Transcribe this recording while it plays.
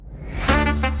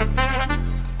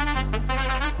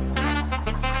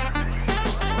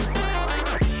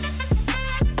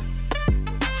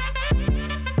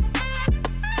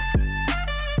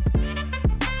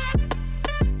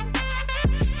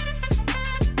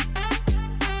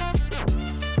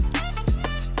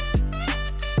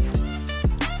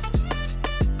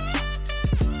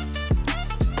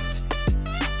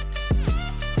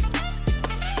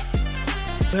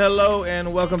Hello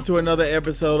and welcome to another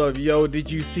episode of Yo,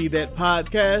 Did You See That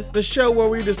Podcast, the show where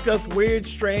we discuss weird,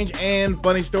 strange, and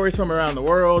funny stories from around the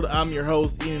world. I'm your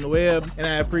host, Ian Webb, and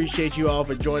I appreciate you all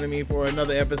for joining me for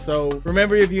another episode.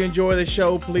 Remember, if you enjoy the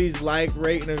show, please like,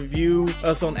 rate, and review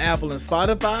us on Apple and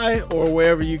Spotify or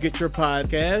wherever you get your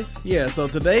podcasts. Yeah, so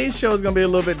today's show is going to be a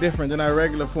little bit different than our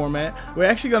regular format. We're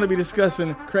actually going to be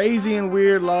discussing crazy and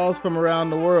weird laws from around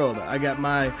the world. I got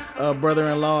my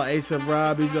brother-in-law, A$AP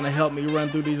Rob. He's going to help me run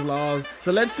through these laws.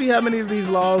 So let's see how many of these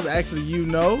laws actually you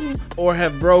know or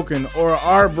have broken or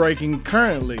are breaking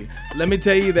currently. Let me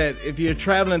tell you that if you're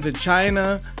traveling to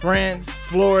China, France,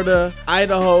 Florida,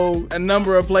 Idaho, a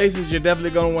number of places, you're definitely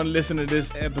going to want to listen to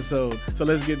this episode. So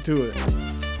let's get to it.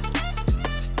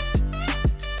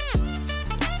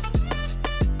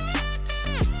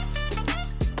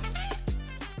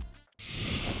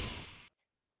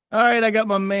 All right, I got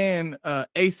my man,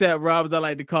 A$AP Rob, as I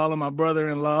like to call him, my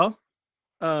brother-in-law.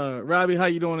 Robbie, how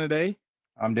you doing today?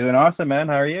 I'm doing awesome, man.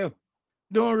 How are you?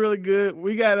 Doing really good.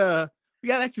 We got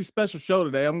actually a special show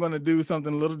today. I'm going to do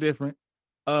something a little different.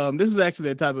 This is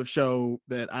actually a type of show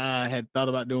that I had thought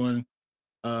about doing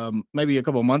maybe a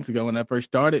couple of months ago when I first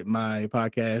started my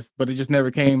podcast, but it just never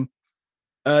came,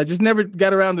 just never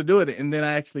got around to doing it. And then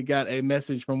I actually got a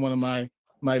message from one of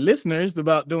my listeners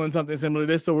about doing something similar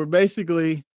to this. So we're going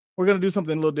to do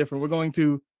something a little different. We're going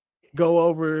to go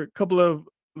over a couple of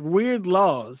weird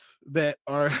laws that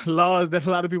are laws that a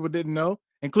lot of people didn't know,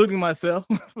 including myself.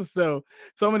 So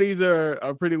some of these are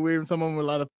pretty weird, and some of them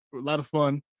are a lot of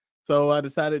fun. So I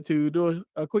decided to do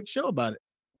a quick show about it.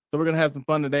 So we're gonna have some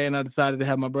fun today, and I decided to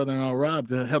have my brother-in-law Rob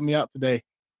to help me out today.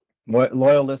 What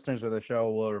loyal listeners of the show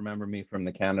will remember me from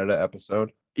the Canada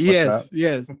episode. Yes.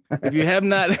 If you have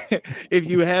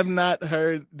not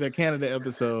heard the Canada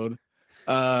episode,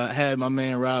 had my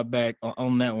man Rob back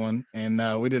on that one,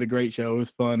 and we did a great show. It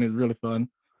was fun. It was really fun.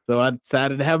 So I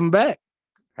decided to have him back.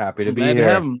 Happy to be here. To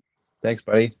have him. Thanks,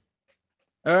 buddy.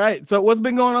 All right. So what's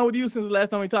been going on with you since the last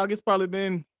time we talked? It's probably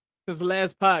been since the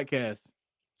last podcast.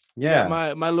 Yeah.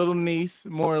 My little niece,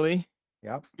 Morley.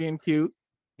 Yep. Being cute.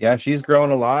 Yeah, she's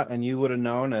grown a lot, and you would have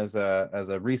known as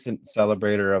a recent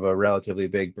celebrator of a relatively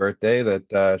big birthday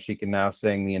that she can now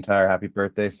sing the entire happy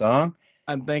birthday song.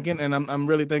 I'm thinking, and I'm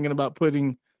really thinking about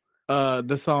putting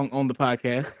the song on the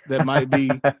podcast. That might be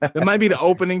the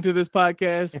opening to this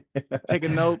podcast. Take a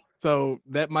note. So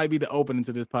that might be the opening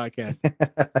to this podcast.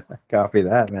 Copy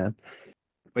that, man.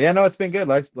 But yeah, no, it's been good.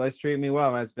 Life's treating me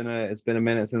well, man. It's been a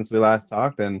minute since we last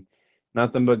talked, and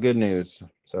nothing but good news.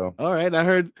 So all right, I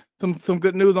heard some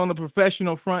good news on the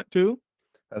professional front too.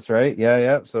 That's right.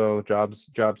 Yeah. So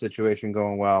job situation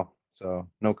going well. So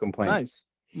no complaints.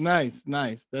 Nice.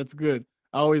 That's good.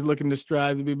 Always looking to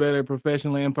strive to be better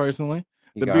professionally and personally.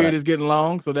 The beard is getting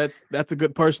long, so that's a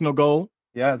good personal goal.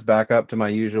 Yeah, it's back up to my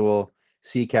usual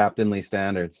sea captainly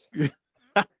standards.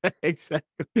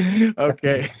 Exactly.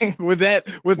 Okay. with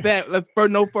that, let's for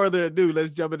no further ado,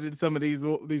 let's jump into some of these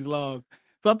laws.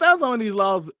 So I found some of these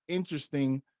laws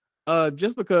interesting,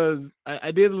 just because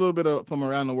I did a little bit from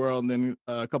around the world, and then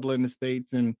a couple in the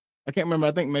States, and I can't remember.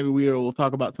 I think maybe we will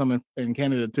talk about some in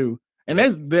Canada too. And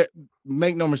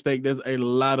make no mistake, there's a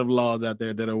lot of laws out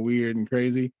there that are weird and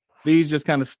crazy. These just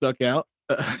kind of stuck out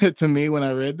to me when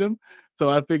I read them. So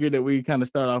I figured that we kind of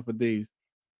start off with these.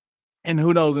 And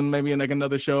who knows, and maybe in like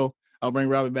another show, I'll bring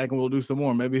Robbie back and we'll do some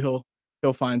more. Maybe he'll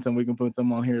find some, we can put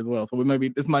some on here as well. So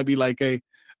this might be like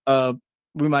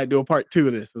we might do a part 2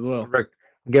 of this as well.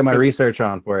 Get my research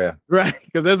on for you. Right,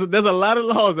 because there's a lot of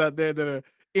laws out there that are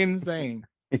insane.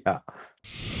 Yeah.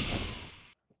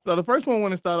 So the first one I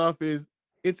want to start off is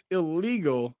it's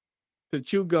illegal to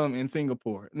chew gum in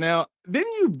Singapore. Now,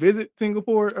 didn't you visit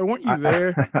Singapore or weren't you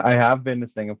there? I have been to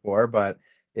Singapore, but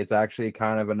it's actually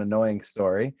kind of an annoying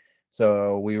story.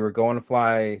 So we were going to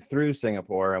fly through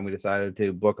Singapore, and we decided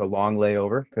to book a long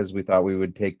layover because we thought we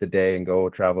would take the day and go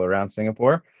travel around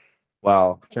Singapore.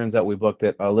 Well, turns out we booked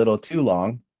it a little too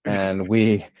long, and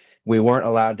we weren't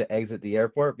allowed to exit the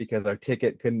airport because our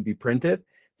ticket couldn't be printed.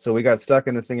 So we got stuck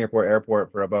in the Singapore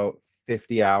airport for about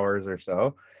 50 hours or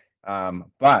so.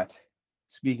 But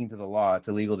speaking to the law, it's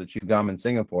illegal to chew gum in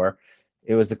Singapore.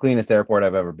 It was the cleanest airport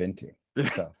I've ever been to.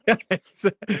 So.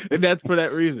 And that's for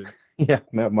that reason. Yeah.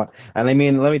 And I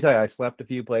mean, let me tell you, I slept a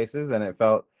few places and it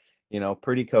felt,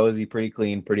 pretty cozy, pretty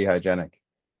clean, pretty hygienic.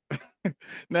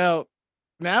 Now,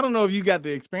 I don't know if you got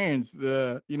the experience,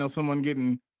 someone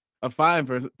getting a fine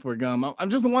for gum.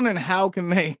 I'm just wondering how can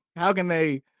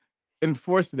they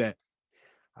enforce that?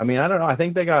 I mean, I don't know. I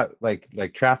think they got like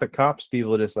traffic cops.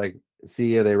 People just like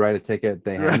see you, they write a ticket,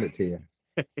 they hand it to you.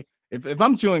 If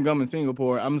I'm chewing gum in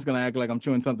Singapore, I'm just gonna act like I'm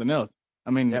chewing something else. I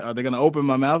mean, Are they gonna open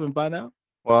my mouth and find out?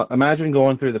 Well, imagine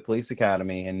going through the police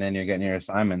academy and then you're getting your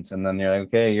assignments, and then you're like,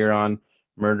 okay, you're on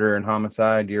murder and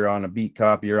homicide, you're on a beat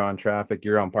cop, you're on traffic,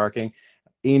 you're on parking.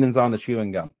 Enan's on the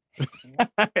chewing gum.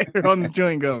 On the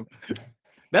chewing gum.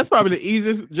 That's probably the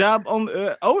easiest job on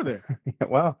over there.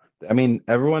 Well, I mean,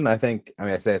 everyone, I say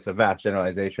it's a vast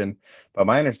generalization, but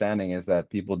my understanding is that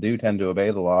people do tend to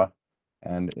obey the law,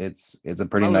 and it's a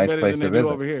pretty Probably nice better place than to they do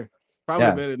visit. over here. Probably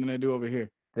Yeah. better than they do over here.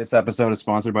 This episode is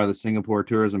sponsored by the Singapore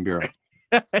Tourism Bureau.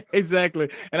 Exactly,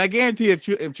 and I guarantee if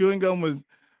chewing gum was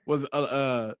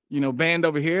banned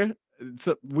over here,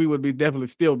 so we would be definitely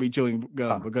still be chewing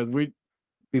gum because we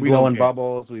don't blowing care.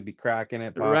 bubbles, we'd be cracking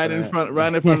it, right in front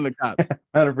of the cops.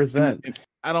 100%. And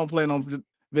I don't plan on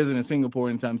visiting Singapore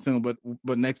anytime soon, but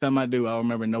next time I do, I'll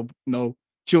remember no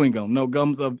chewing gum, no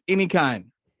gums of any kind.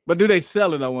 But do they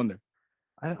sell it? I wonder.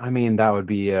 I mean, that would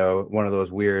be one of those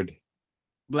weird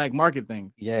black market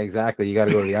things. Yeah, exactly. You got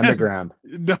to go to the underground.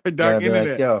 dark internet.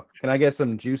 Like, yo, can I get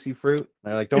some juicy fruit? And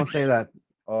they're like, don't say that.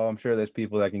 Oh, I'm sure there's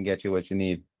people that can get you what you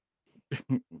need.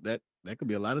 that could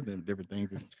be a lot of them different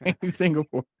things in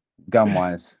Singapore. Gum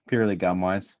wise, purely gum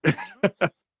wise.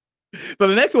 So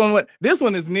the next one, this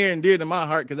one is near and dear to my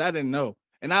heart because I didn't know,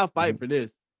 and I'll fight for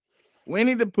this.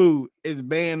 Winnie the Pooh is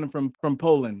banned from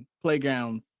Poland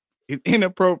playgrounds. It's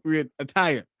inappropriate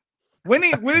attire.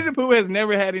 Winnie the Pooh has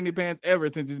never had any pants ever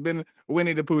since he's been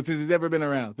Winnie the Pooh, since he's ever been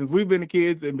around, since we've been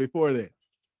kids and before that.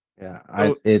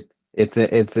 Yeah,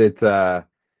 it's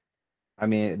I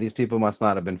mean, these people must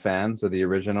not have been fans of the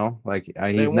original. Like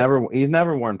he's never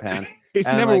worn pants. He's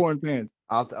never worn pants.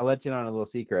 I'll let you know on a little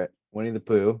secret. Winnie the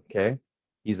Pooh, okay?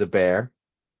 He's a bear.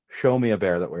 Show me a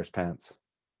bear that wears pants.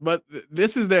 But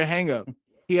this is their hang up.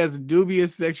 He has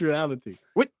dubious sexuality.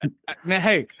 Now,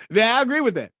 hey, I agree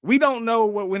with that. We don't know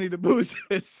what Winnie the Pooh's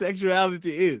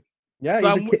sexuality is. Yeah, so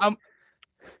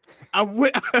I'm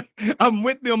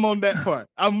with them on that part.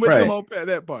 I'm with them on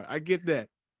that part. I get that.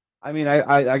 I mean,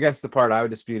 I guess the part I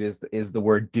would dispute is the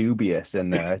word dubious in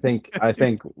there. I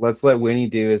think let's let Winnie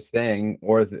do his thing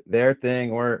or their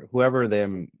thing or whoever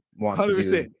them wants 100%.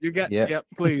 To do. You got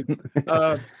please.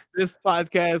 This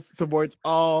podcast supports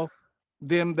all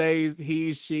them, days,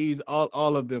 he, she's,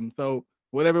 all of them. So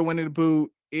whatever Winnie the Pooh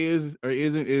is or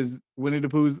isn't is Winnie the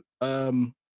Pooh's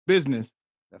business.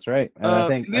 That's right. And I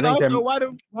think also why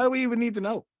do we even need to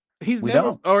know? He's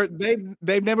never or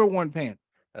they've never worn pants.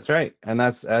 That's right. And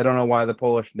I don't know why the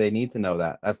Polish, they need to know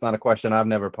that. That's not a question I've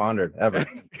never pondered ever.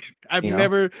 I've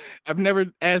never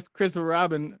asked Christopher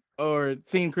Robin or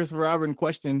seen Christopher Robin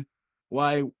question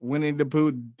why Winnie the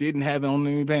Pooh didn't have on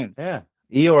any pants. Yeah.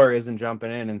 Eeyore isn't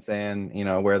jumping in and saying,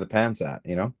 where are the pants at,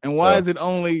 And why is it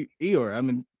only Eeyore? I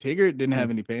mean, Tigger didn't have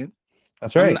any pants.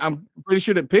 That's right. I'm pretty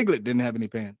sure that Piglet didn't have any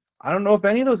pants. I don't know if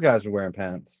any of those guys are wearing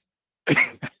pants.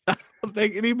 I don't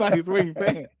think anybody's wearing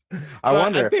pants.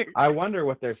 I wonder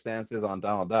what their stance is on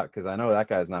Donald Duck, because I know that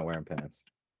guy's not wearing pants.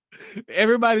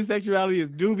 Everybody's sexuality is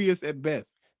dubious at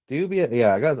best. Dubious,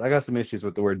 yeah. I got some issues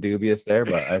with the word dubious there,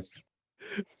 but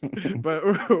but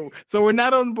so we're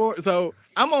not on board. So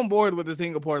I'm on board with the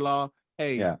Singapore law.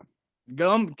 Hey, yeah.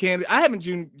 Gum candy. I haven't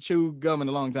chewed gum in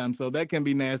a long time, so that can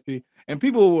be nasty. And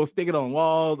people will stick it on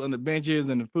walls, on the benches,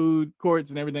 and the food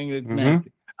courts and everything. It's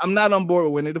nasty. I'm not on board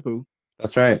with Winnie the Pooh.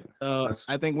 That's right.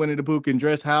 I think Winnie the Pooh can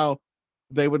dress how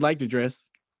they would like to dress,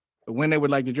 when they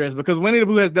would like to dress, because Winnie the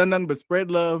Pooh has done nothing but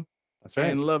spread love. That's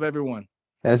right. And love everyone.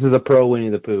 This is a pro Winnie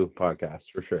the Pooh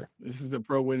podcast for sure. This is a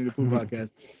pro Winnie the Pooh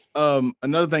podcast.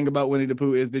 Another thing about Winnie the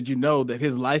Pooh is, did you know that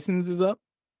his license is up?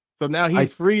 So now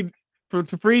he's free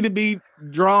to be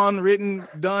drawn, written,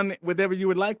 done, whatever you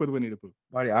would like with Winnie the Pooh.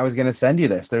 Buddy, I was gonna send you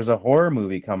this. There's a horror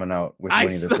movie coming out with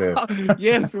Winnie the Pooh.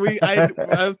 Yes, I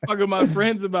was talking to my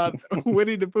friends about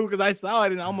Winnie the Pooh because I saw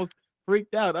it and I almost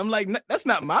freaked out. I'm like, that's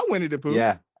not my Winnie the Pooh.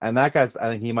 Yeah, and that guy's,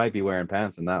 I think he might be wearing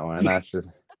pants in that one, and that's just.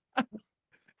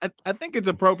 I think it's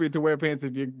appropriate to wear pants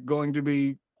if you're going to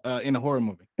be in a horror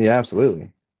movie. Yeah,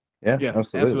 absolutely. Yeah,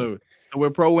 absolutely. So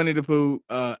we're pro Winnie the Pooh.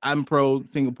 I'm pro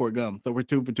Singapore gum. So we're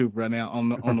 2 for 2 right now on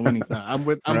the winning side. I'm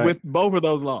with both of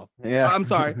those laws. Yeah. I'm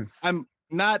sorry. I'm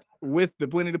not with the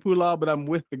Winnie the Pooh law, but I'm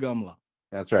with the gum law.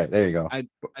 That's right. There you go. I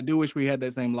do wish we had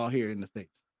that same law here in the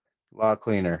States. A lot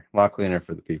cleaner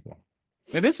for the people.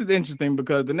 Now this is interesting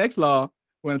because the next law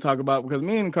we're going to talk about, because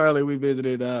me and Carly, we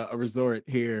visited a resort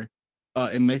here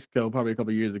in Mexico probably a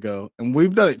couple of years ago, and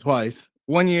we've done it twice.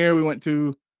 One year we went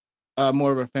to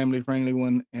more of a family-friendly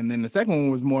one, and then the second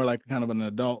one was more like kind of an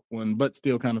adult one, but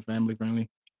still kind of family-friendly.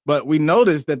 But we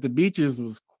noticed that the beaches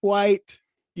was quite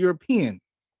European,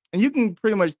 and you can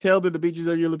pretty much tell that the beaches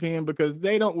are European because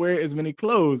they don't wear as many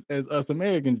clothes as us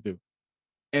Americans do,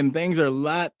 and things are a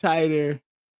lot tighter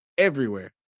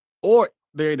everywhere, or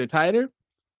they're either tighter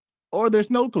or there's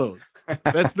no clothes.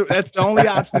 That's the only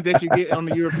options that you get on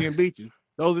the European beaches.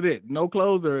 Those are it. No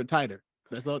clothes or tighter.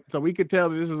 That's all. So we could tell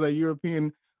that this was a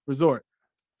European resort.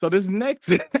 So this next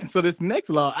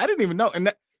law, I didn't even know,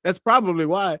 and that's probably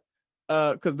why,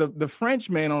 because the French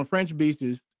man on French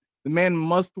beaches, the man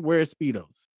must wear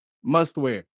Speedos, must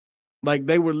wear. Like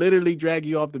they will literally drag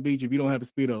you off the beach if you don't have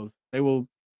Speedos. They will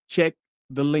check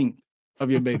the length of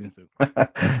your bathing suit.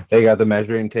 They got the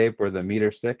measuring tape or the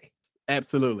meter stick.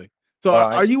 Absolutely. So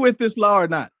are you with this law or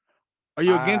not? Are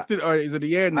you against it, or is it a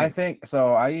yeah or nay? I think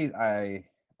so. I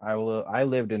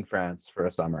lived in France for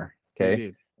a summer.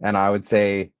 Okay, and I would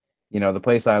say, the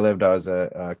place I lived, I was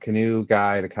a canoe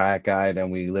guide, a kayak guide,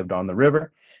 and we lived on the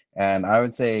river. And I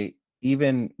would say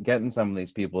even getting some of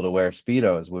these people to wear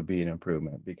Speedos would be an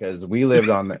improvement, because we lived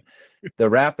on the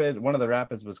rapid. One of the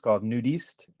rapids was called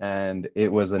Nudiste, and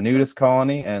it was a nudist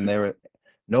colony, and there were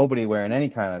nobody wearing any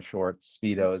kind of shorts,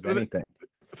 Speedos, anything.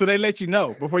 So they let you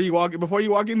know before you walk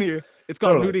in here. It's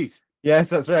called Nudiste. Yes,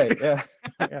 that's right. Yeah.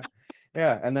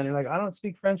 Yeah. And then you're like, I don't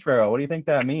speak French very well. What do you think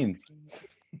that means?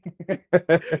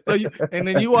 And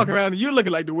then you walk around and you're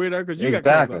looking like the weirdo because you got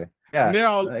clothes on. Yeah. And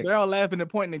they're all laughing and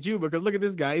pointing at you because look at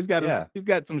this guy. He's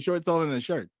got some shorts on and a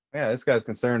shirt. Yeah, this guy's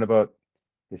concerned about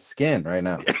his skin right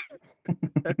now.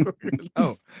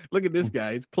 Oh, look at this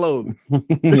guy. He's clothed.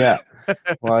 Yeah.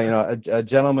 Well, a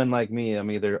gentleman like me,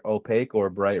 I'm either opaque or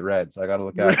bright red, so I got to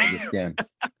look out for the skin.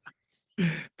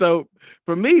 So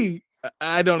for me,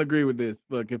 I don't agree with this.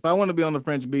 Look, if I want to be on the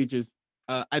French beaches,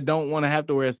 I don't want to have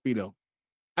to wear a Speedo.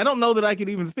 I don't know that I could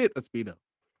even fit a Speedo.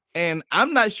 And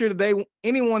I'm not sure that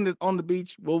anyone that's on the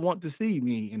beach will want to see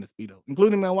me in a Speedo,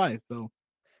 including my wife. So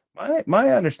my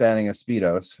understanding of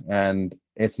Speedos, and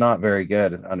it's not very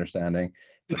good understanding,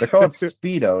 but they're called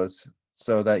Speedos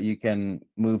so that you can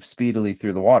move speedily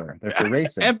through the water. They're for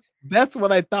racing. That's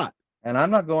what I thought. And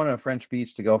I'm not going to a French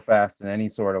beach to go fast in any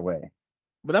sort of way.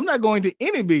 But I'm not going to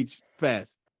any beach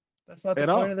fast. That's not the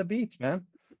point of the beach, man.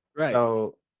 Right.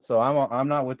 So I'm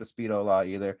not with the Speedo law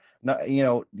either.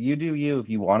 No, you do you. If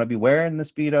you want to be wearing the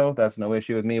Speedo, that's no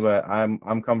issue with me. But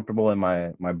I'm comfortable in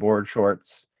my board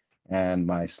shorts and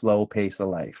my slow pace of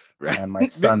life and my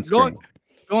sunscreen.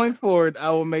 Going forward, I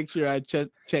will make sure I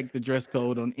check the dress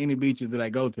code on any beaches that I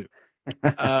go to.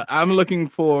 I'm looking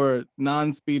for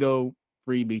non-Speedo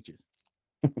free beaches.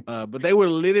 But they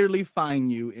will literally fine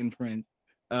you in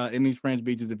these French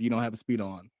beaches if you don't have a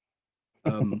Speedo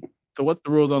on. So what's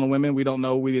the rules on the women? We don't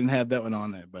know. We didn't have that one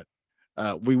on there, but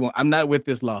I'm not with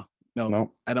this law.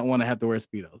 No. I don't want to have to wear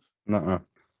Speedos.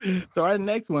 So our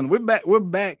next one, we're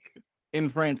back in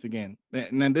France again.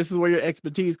 And then this is where your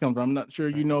expertise comes from. I'm not sure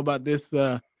you know about this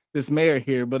mayor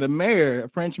here, but a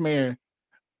French mayor,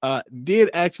 did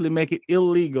actually make it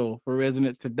illegal for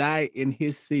residents to die in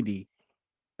his city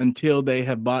until they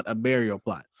have bought a burial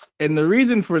plot. And the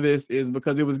reason for this is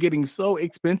because it was getting so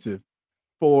expensive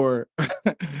for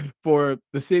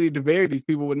the city to bury these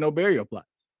people with no burial plots.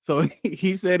 So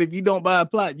he said, if you don't buy a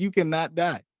plot, you cannot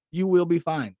die. You will be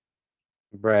fined.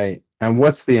 Right. And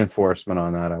what's the enforcement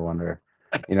on that, I wonder?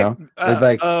 We've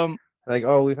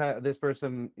had this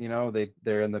person,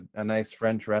 they're in a nice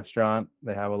French restaurant.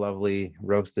 They have a lovely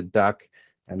roasted duck,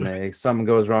 and something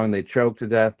goes wrong. They choke to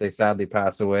death. They sadly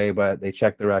pass away, but they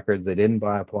check the records. They didn't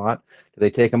buy a plot. Do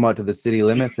they take them out to the city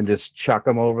limits and just chuck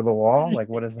them over the wall? Like,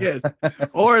 what is that? Yes.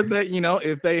 Or that,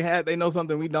 if they know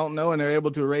something we don't know and they're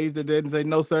able to raise the dead and say,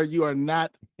 no, sir, you are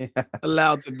not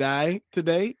allowed to die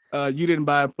today. You didn't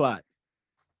buy a plot.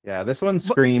 Yeah, this one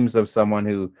screams of someone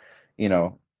who,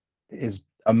 is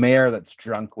a mayor that's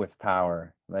drunk with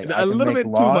power. Like a little bit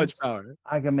too much power.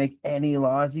 I can make any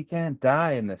laws. You can't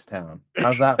die in this town.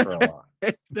 How's that for a law?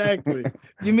 Exactly.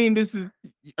 You mean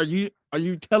are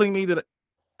you telling me that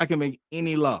I can make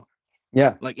any law?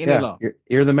 Yeah. Like any law.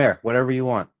 You're the mayor. Whatever you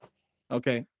want.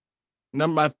 Okay.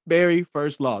 My very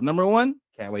first law. Number 1.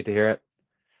 Can't wait to hear it.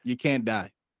 You can't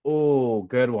die. Oh,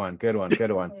 good one.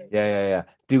 Yeah.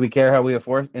 Do we care how we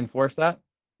enforce that?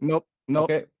 Nope.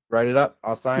 Okay. Write it up.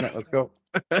 I'll sign it. Let's go.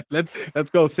 Let's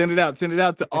go. Send it out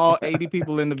to all 80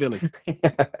 people in the village.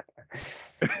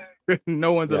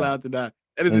 No one's allowed to die.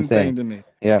 That is insane to me.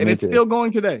 Yeah, and it's still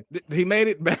going today. He made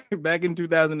it back in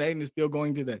 2008, and it's still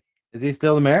going today. Is he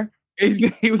still the mayor?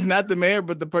 He was not the mayor,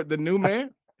 but the new mayor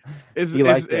is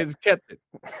kept it.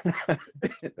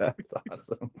 That's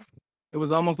awesome. It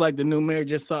was almost like the new mayor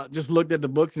just looked at the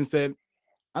books and said,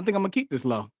 "I think I'm gonna keep this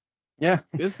law." Yeah,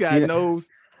 this guy knows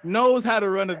how to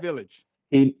run a village.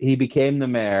 He became the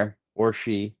mayor, or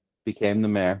she became the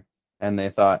mayor, and they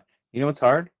thought, what's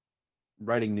hard?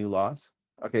 Writing new laws.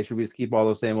 Okay, should we just keep all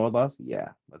those same old laws? Yeah,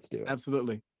 let's do it.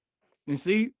 Absolutely. And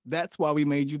see, that's why we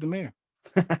made you the mayor.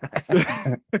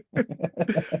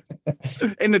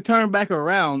 And to turn back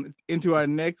around into our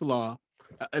next law,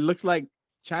 it looks like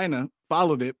China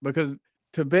followed it because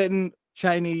Tibetan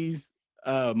Chinese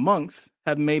monks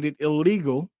have made it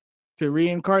illegal to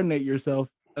reincarnate yourself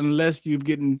unless you've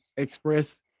gotten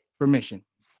express permission.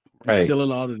 It's Right. still a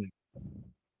law to do.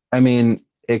 I mean,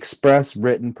 express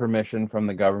written permission from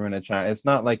the government of China. It's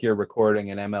not like you're recording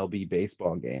an MLB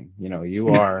baseball game. You know,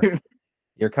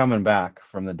 you're coming back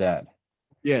from the dead.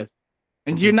 Yes.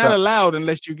 And you're not allowed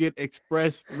unless you get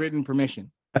express written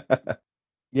permission.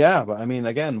 Yeah, but I mean,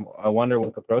 again, I wonder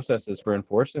what the process is for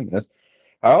enforcing this.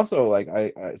 I also like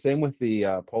same with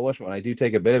the Polish one. I do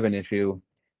take a bit of an issue.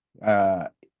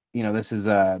 This is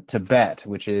Tibet,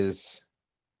 which is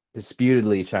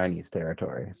disputedly Chinese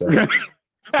territory. So that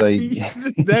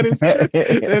is true.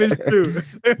 That is true.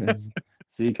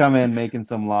 So you come in making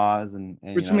some laws, and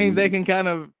which means they can kind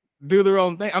of do their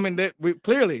own thing. I mean,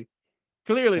 clearly,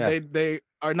 Yeah. they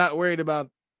are not worried about,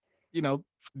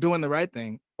 doing the right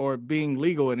thing or being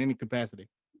legal in any capacity.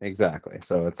 Exactly.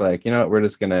 So it's like, we're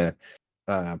just gonna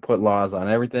put laws on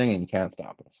everything, and you can't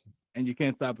stop us. And you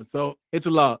can't stop it. So it's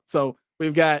a law. So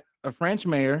we've got a French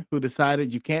mayor who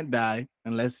decided you can't die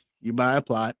unless you buy a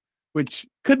plot, which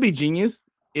could be genius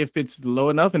if it's low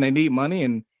enough and they need money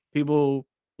and people,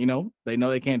 they know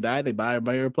they can't die. They buy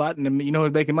a plot and then,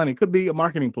 who's making money. It could be a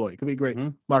marketing ploy. It could be great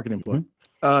marketing ploy.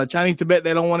 Chinese Tibet,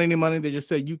 they don't want any money. They just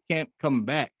say you can't come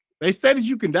back. They said that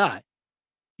you can die.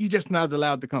 You're just not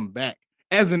allowed to come back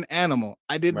as an animal.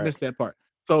 I did miss that part.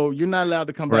 So you're not allowed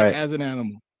to come back as an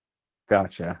animal.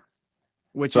 Gotcha.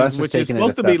 Which is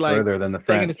supposed to be like further than the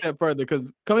taking a step further,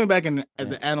 because coming back as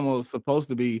an animal is supposed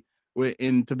to be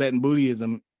in Tibetan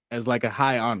Buddhism as like a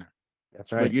high honor.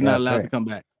 That's right. But you're not allowed to come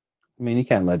back. I mean, you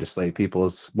can't legislate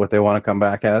people's what they want to come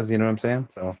back as. You know what I'm saying?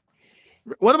 So,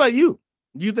 what about you?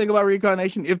 Do you think about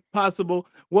reincarnation? If possible,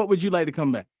 what would you like to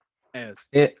come back as?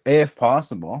 If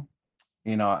possible,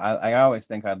 I always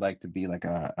think I'd like to be like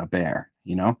a bear.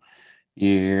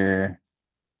 You're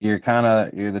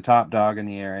the top dog in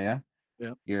the area.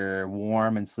 Yep. You're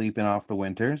warm and sleeping off the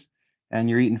winters, and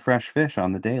you're eating fresh fish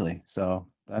on the daily. So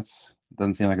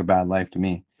doesn't seem like a bad life to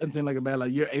me. Doesn't seem like a bad life.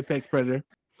 You're apex predator,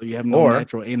 so you have no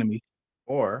natural enemies.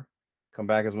 Or come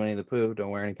back as Winnie the Pooh,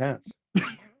 don't wear any pants.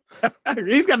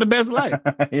 He's got the best life.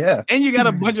 Yeah. And you got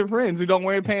a bunch of friends who don't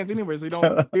wear pants anywhere, so you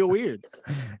don't feel weird.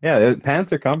 Yeah,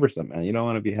 pants are cumbersome, man. You don't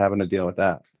want to be having to deal with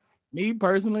that. Me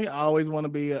personally, I always want to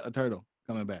be a turtle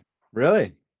coming back.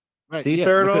 Really? Right. Sea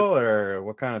turtle or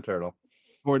what kind of turtle?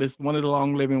 Tortoise, one of the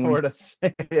long living ones. Tortoise.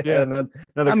 Another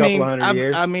couple hundred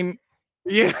years. I mean,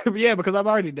 yeah, because I've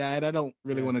already died. I don't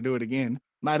really want to do it again.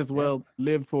 Might as well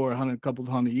live for a couple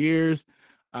hundred years.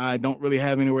 I don't really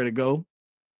have anywhere to go.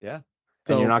 Yeah.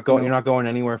 So you're not going. You're not going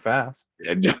anywhere fast.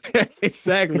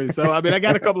 Exactly. So I mean, I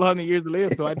got a couple hundred years to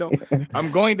live. So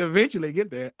I'm going to eventually get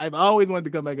there. I've always wanted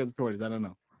to come back as a tortoise. I don't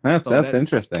know. That's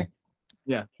interesting.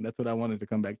 Yeah, that's what I wanted to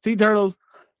come back. Sea turtles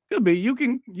could be. You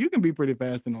can be pretty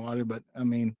fast in the water, but I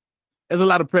mean, there's a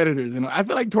lot of predators. I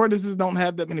feel like tortoises don't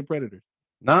have that many predators.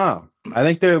 No, I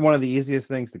think they're one of the easiest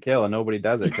things to kill, and nobody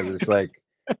does it because it's like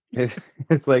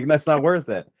it's like that's not worth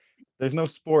it. There's no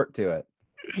sport to it.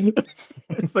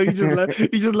 So you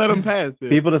just let them pass. Dude.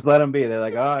 People just let them be. They're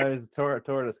like, oh, there's a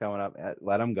tortoise coming up.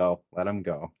 Let them go. Let them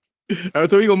go. All right,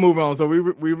 so we're gonna move on. So we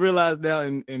realized now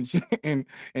in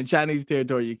Chinese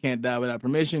territory you can't die without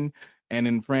permission, and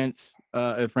in France,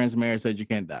 a French mayor said you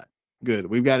can't die. Good.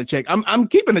 We've got to check. I'm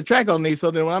keeping a track on these so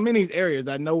that when I'm in these areas,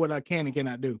 I know what I can and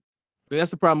cannot do. But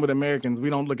that's the problem with Americans. We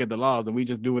don't look at the laws and we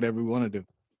just do whatever we want to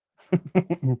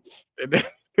do.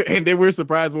 And then we're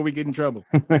surprised when we get in trouble.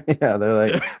 Yeah, they're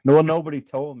like, well, nobody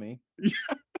told me.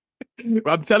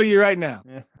 I'm telling you right now.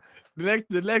 Yeah.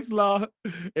 The next law,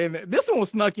 and this one was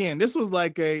snuck in. This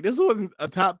wasn't a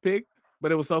top pick,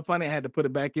 but it was so funny I had to put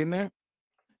it back in there.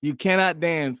 You cannot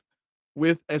dance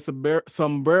with a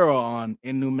sombrero on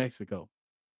in New Mexico.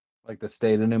 Like the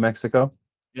state of New Mexico?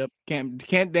 Yep.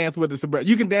 Can't dance with a sombrero.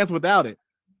 You can dance without it.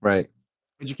 Right.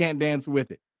 But you can't dance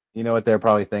with it. You know what they're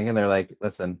probably thinking? They're like,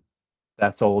 listen,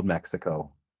 that's old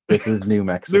Mexico. This is New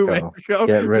Mexico. New Mexico.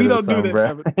 Get rid we of don't do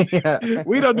that type of, yeah.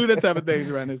 We don't do that type of things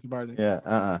around this party. Yeah.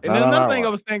 And then another thing I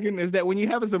was thinking is that when you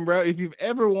have a sombrero, if you've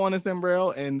ever worn a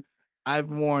sombrero, and I've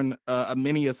worn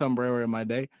a sombrero in my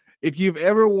day, if you've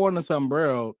ever worn a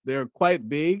sombrero, they're quite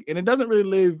big, and it doesn't really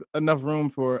leave enough room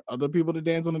for other people to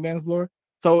dance on the dance floor.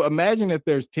 So imagine if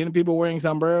there's 10 people wearing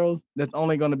sombreros, that's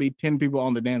only going to be 10 people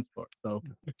on the dance floor.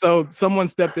 So someone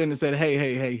stepped in and said,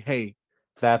 hey.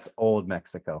 That's old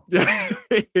Mexico.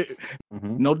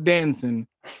 No dancing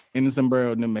in the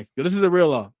sombrero, New Mexico. This is a real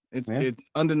law. It's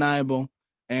undeniable.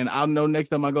 And I'll know next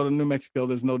time I go to New Mexico,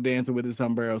 there's no dancing with a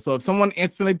sombrero. So if someone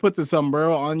instantly puts a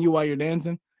sombrero on you while you're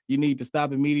dancing, you need to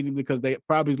stop immediately because they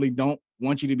probably don't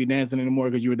want you to be dancing anymore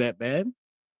because you were that bad.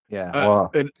 Yeah,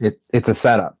 well, And it's a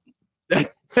setup.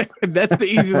 that's the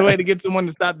easiest way to get someone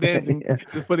to stop dancing Yeah.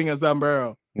 is putting a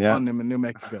sombrero Yeah. on them in New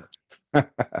Mexico.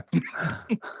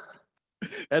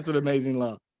 That's an amazing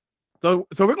law. So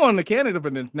we're going to Canada for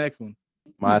this next one.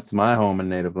 That's my home and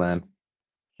native land.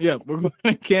 Yeah, we're going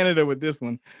to Canada with this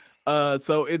one.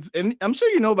 So it's, and I'm sure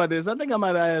you know about this. I think I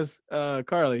might ask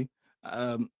Carly.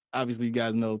 Obviously, you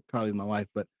guys know Carly's my wife,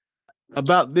 but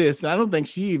about this, I don't think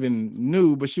she even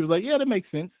knew, but she was like, "Yeah, that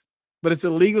makes sense." But it's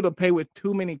illegal to pay with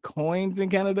too many coins in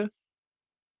Canada.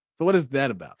 So what is that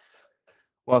about?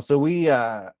 Well, so we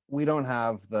don't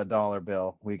have the dollar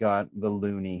bill. We got the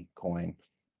loonie coin.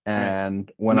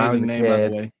 And when I was a Amazing name, by the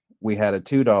kid, way. we had a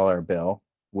 $2 bill,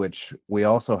 which we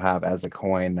also have as a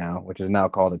coin now, which is now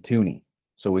called a toonie.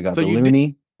 So we got So the you did-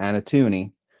 loonie and a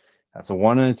toonie. That's a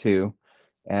 1 and a 2.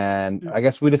 And I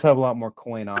guess we just have a lot more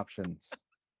coin options.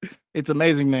 It's an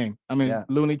amazing name. I mean, Yeah. it's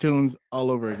Looney Tunes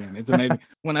all over again. It's amazing.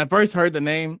 When I first heard the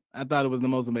name, I thought it was the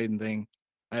most amazing thing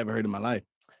I ever heard in my life.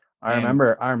 I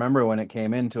remember when it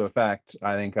came into effect.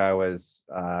 I think I was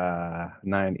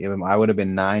 9. I would have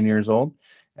been 9 years old,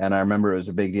 and I remember it was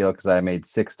a big deal because I made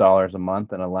 $6 a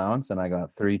month in allowance, and I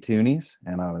got 3 toonies,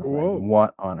 and I was Whoa. like,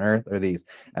 "What on earth are these?"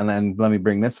 And then let me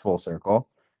bring this full circle.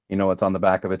 You know what's on the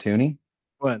back of a toonie?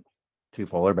 What? 2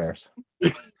 polar bears.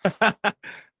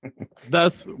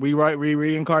 Thus, we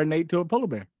reincarnate to a polar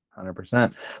bear.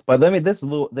 100%. But this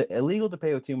illegal to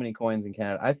pay with too many coins in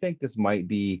Canada. I think this might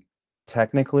be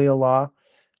technically a law.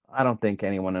 I don't think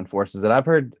anyone enforces it. I've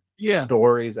heard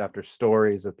stories after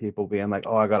stories of people being like,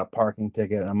 "Oh, I got a parking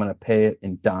ticket and I'm going to pay it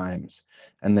in dimes."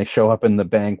 And they show up in the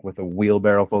bank with a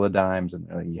wheelbarrow full of dimes and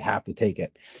they're like, "You have to take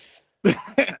it."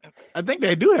 I think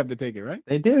they do have to take it, right?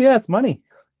 They do. Yeah, it's money.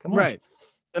 Come on. Right.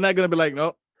 They're not going to be like,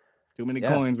 "Nope, too many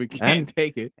coins. We can't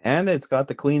take it." And it's got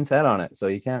the Queen's head on it, so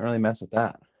you can't really mess with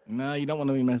that. No, you don't want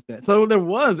to mess that. So there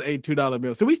was a $2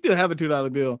 bill. So we still have a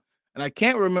 $2 bill. And I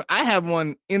can't remember. I have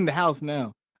one in the house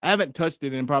now. I haven't touched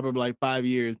it in probably like 5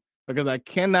 years because I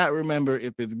cannot remember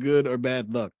if it's good or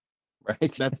bad luck.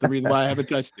 Right. That's the reason why I haven't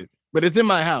touched it. But it's in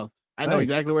my house. I know Nice.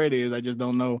 exactly where it is. I just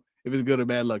don't know if it's good or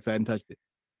bad luck. So I hadn't touched it.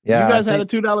 Yeah. You guys had a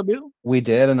 $2 bill? We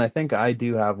did, and I think I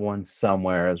do have one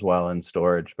somewhere as well in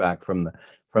storage back from the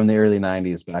early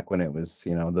 90s, back when it was,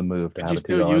 the move to have a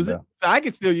 $2 bill. So I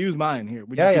could still use mine here.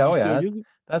 Could Yeah, you still use it?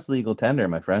 That's legal tender,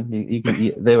 my friend. You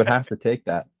can they would have to take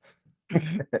that.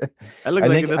 I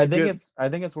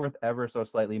think it's worth ever so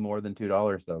slightly more than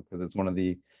 $2 though, because it's one of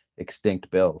the extinct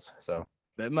bills. So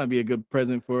that might be a good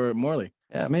present for Morley.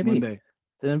 Yeah, maybe. One day.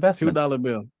 It's an investment. $2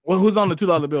 bill. Well, who's on the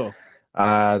 $2 bill?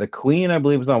 The Queen, I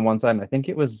believe, was on one side, and I think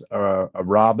it was a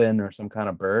robin or some kind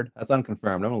of bird. That's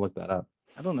unconfirmed. I'm gonna look that up.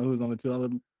 I don't know who's on the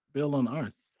 $2 bill on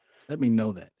ours. Let me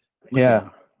know that.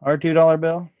 Our $2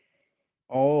 bill.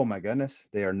 Oh my goodness,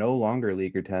 they are no longer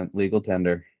legal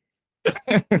tender.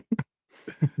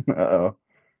 Uh-oh.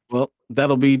 Well,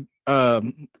 that'll be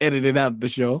edited out of the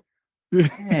show.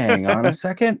 Hang on a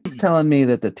second. It's telling me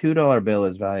that the $2 bill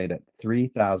is valued at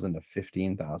 $3,000 to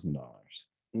 $15,000.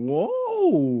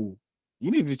 Whoa!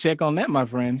 You need to check on that, my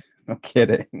friend. No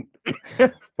kidding.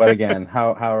 But again,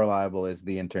 how reliable is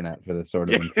the internet for this sort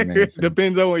of information?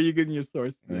 Depends on where you're getting your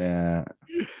sources. Yeah.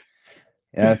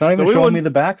 Yeah, it's not even showing me the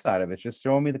backside of it. It's just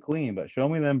showing me the Queen, but show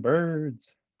me them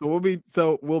birds.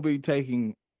 So we'll be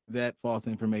taking that false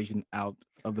information out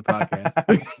of the podcast.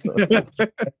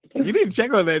 You need to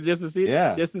check on that just to see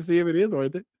if it is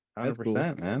worth it. 100%, cool.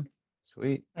 Man.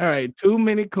 Sweet. All right, too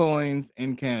many coins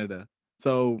in Canada.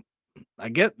 So I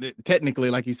get that technically,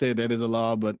 like you said, that is a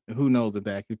law, but who knows if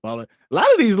they actually follow it. A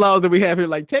lot of these laws that we have here,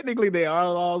 like technically they are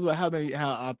laws, but how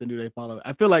often do they follow it?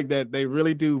 I feel like that they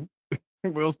really do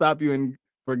will stop you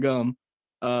for gum.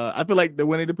 I feel like the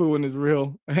Winnie the Pooh one is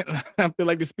real. I feel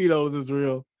like the Speedos is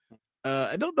real.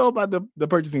 I don't know about the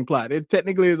purchasing plot. It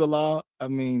technically is a law. I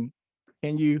mean,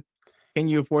 can you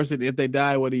enforce it? If they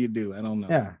die, what do you do? I don't know.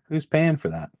 Yeah, who's paying for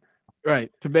that?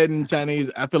 Right, Tibetan, Chinese.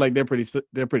 I feel like they're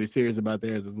pretty serious about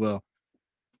theirs as well.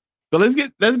 So let's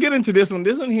get into this one.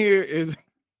 This one here is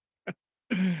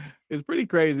pretty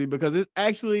crazy because it's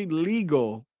actually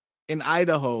legal in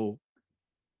Idaho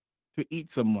to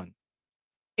eat someone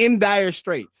in dire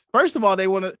straits. First of all, they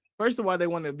want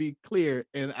to be clear,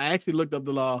 and I actually looked up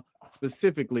the law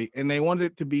specifically, and they wanted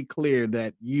it to be clear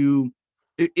that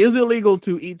it is illegal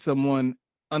to eat someone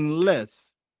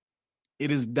unless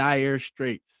it is dire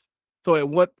straits. So at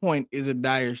what point is it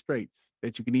dire straits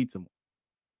that you can eat someone?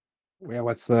 Yeah,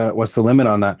 what's the limit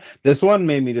on that? This one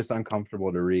made me just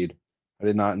uncomfortable to read. I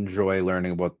did not enjoy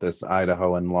learning about this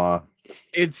Idahoan law.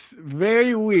 It's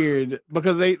very weird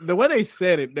because the way they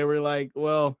said it, they were like,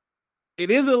 well, it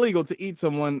is illegal to eat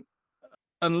someone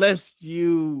unless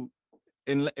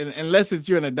unless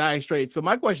you're in a dire straits. So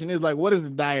my question is like, what is the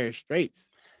dire straits?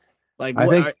 Like, I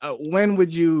think when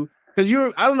would you? Because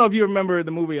I don't know if you remember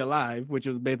the movie Alive, which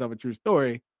was based off a true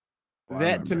story. I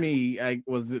That to remember. me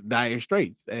was the dire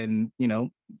straits, and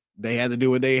they had to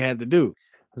do what they had to do.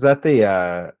 Was that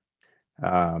the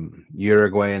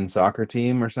Uruguayan soccer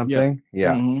team or Yeah. something?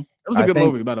 Yeah. Mm-hmm. It was a I good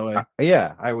think, movie, by the way.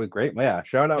 yeah, I would great. Yeah,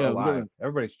 shout out Yeah, it was a good Alive. one.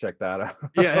 Everybody should check that out.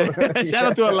 Yeah, shout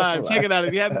out to Yeah, Alive. Check Alive. it out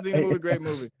if you haven't seen the movie. Great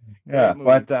movie. Yeah, Great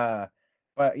movie.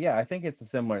 but yeah, I think it's a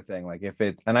similar thing. Like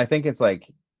and I think it's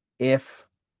like if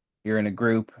you're in a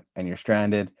group and you're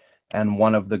stranded and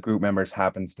one of the group members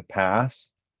happens to pass,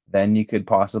 then you could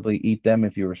possibly eat them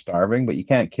if you were starving, but you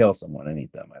can't kill someone and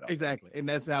eat them, I don't think. Exactly, and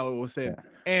that's how it was said. Yeah.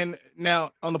 And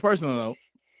now, on the personal note,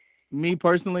 me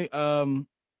personally,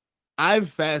 I've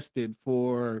fasted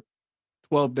for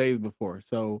 12 days before,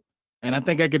 so, and I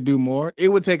think I could do more. It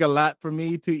would take a lot for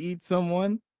me to eat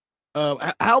someone.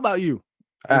 How about you?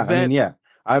 Is I mean, that yeah.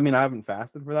 I mean, I haven't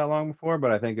fasted for that long before,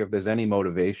 but I think if there's any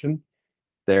motivation,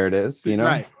 there it is, you know?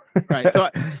 right? Right. So,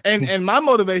 and my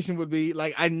motivation would be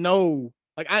like, I know,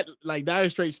 like dire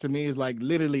straits to me is like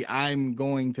literally I'm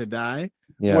going to die.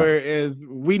 Yeah. Whereas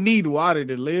we need water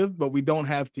to live, but we don't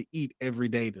have to eat every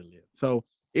day to live. So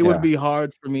it would Yeah. be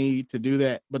hard for me to do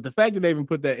that. But the fact that they even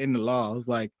put that in the law is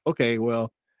like, okay,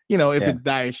 well, if Yeah. it's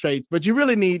dire straits, but you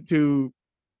really need to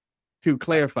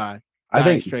clarify I dire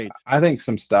think straits. I think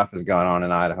some stuff has gone on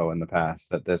in Idaho in the past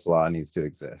that this law needs to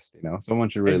exist. You know, someone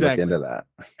should really look Exactly. into that.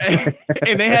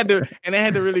 and they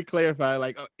had to really clarify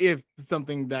like if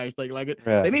something dies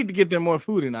Yeah. they need to get them more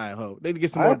food in Idaho. They need to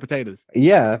get some more potatoes.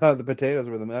 Yeah, I thought the potatoes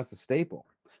were that's the staple.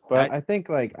 But I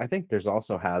I think there's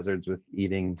also hazards with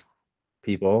eating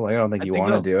people. Like, I don't think I you think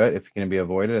want to so. do it if it can be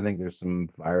avoided. I think there's some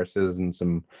viruses and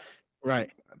some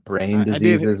Right. brain I did.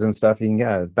 diseases and stuff you can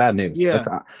get. Bad news. Yeah.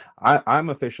 I'm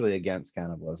officially against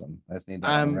cannibalism. I just need that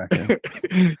on I'm record.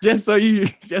 just so you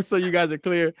guys are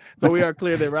clear. So we are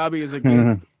clear that Robbie is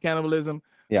against cannibalism.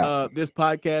 Yeah. This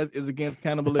podcast is against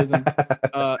cannibalism.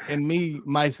 And me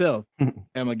myself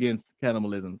am against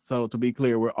cannibalism. So to be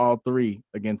clear, we're all three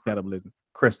against cannibalism.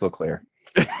 Crystal clear.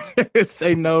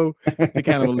 Say no to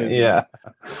cannibalism. Yeah.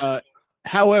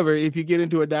 However, if you get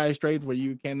into a dire straits where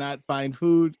you cannot find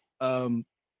food,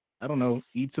 I don't know,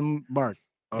 eat some bark.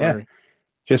 Yeah.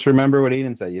 Just remember what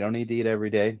Eden said. You don't need to eat every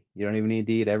day. You don't even need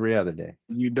to eat every other day.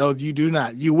 You do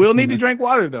not. You will need to drink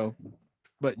water though,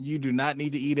 but you do not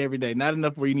need to eat every day. Not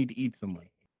enough where you need to eat someone.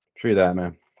 True that,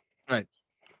 man. All right.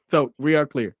 So we are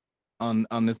clear on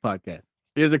this podcast.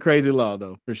 It's a crazy law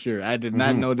though, for sure. I did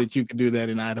not know that you could do that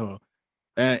in Idaho.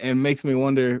 And makes me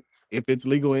wonder if it's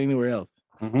legal anywhere else.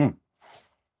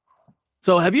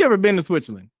 So have you ever been to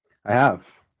Switzerland? I have.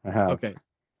 Okay.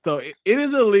 So it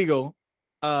is illegal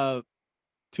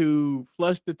to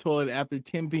flush the toilet after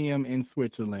 10 p.m. in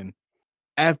Switzerland.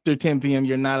 After 10 p.m.,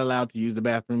 you're not allowed to use the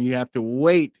bathroom. You have to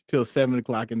wait till 7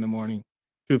 o'clock in the morning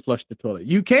to flush the toilet.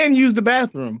 You can use the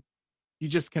bathroom. You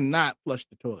just cannot flush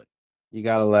the toilet. You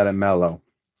got to let it mellow.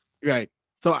 Right.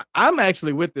 So I'm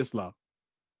actually with this law.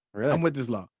 Really? I'm with this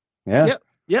law. Yeah.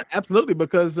 Yeah, absolutely.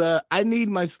 Because I need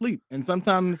my sleep. And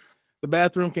sometimes the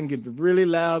bathroom can get really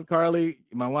loud. Carly,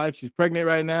 my wife, she's pregnant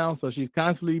right now. So she's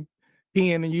constantly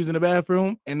peeing and using the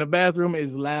bathroom. And the bathroom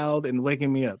is loud and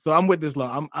waking me up. So I'm with this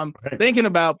law. I'm thinking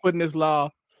about putting this law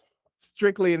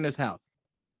strictly in this house.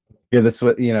 You're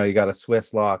you got a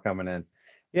Swiss law coming in.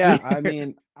 Yeah, I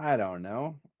mean, I don't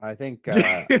know. I think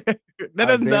that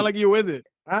doesn't sound like you're with it.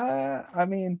 I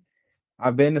mean,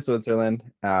 I've been to Switzerland.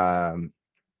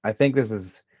 I think this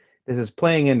is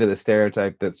playing into the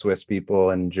stereotype that Swiss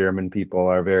people and German people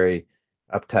are very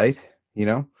uptight, you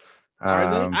know.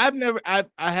 Are they?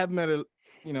 I have met a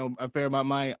fair amount.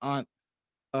 My aunt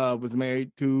was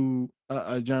married to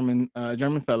a German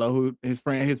fellow who his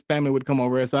family would come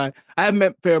over. So I have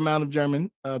met a fair amount of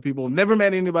German people. Never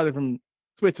met anybody from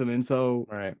Switzerland. So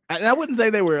right. I wouldn't say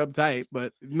they were uptight,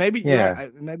 but maybe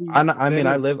maybe. I mean,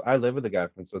 I live with a guy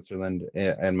from Switzerland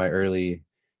in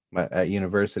at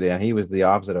university, and he was the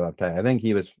opposite of uptight. I think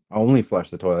he was only flush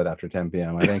the toilet after 10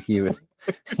 p.m. I think he was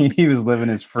he was living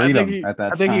his freedom at that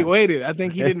time. I think he waited. I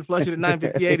think he didn't flush it at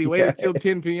 9:58. He waited till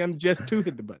 10 p.m. just to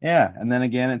hit the button. Yeah, and then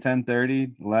again at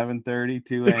 10:30, 11:30,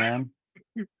 2 a.m.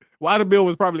 Water bill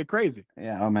was probably crazy.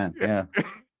 Yeah. Oh man. Yeah.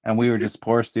 And we were just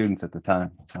poor students at the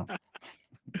time. So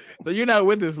you're not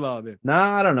with this law then? No,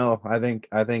 I don't know. I think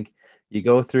you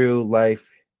go through life,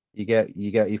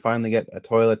 you finally get a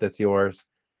toilet that's yours,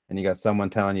 and you got someone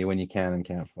telling you when you can and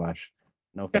can't flush.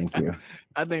 No, thank you.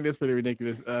 I think that's pretty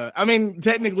ridiculous. I mean,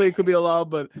 technically it could be a law,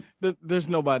 but there's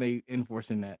nobody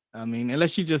enforcing that. I mean,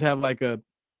 unless you just have like you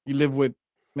live with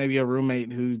maybe a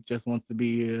roommate who just wants to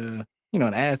be, an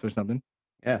ass or something,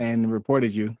 Yeah. and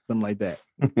reported you, something like that.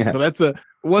 Yeah. So that's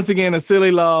once again, a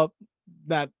silly law,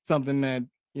 not something that,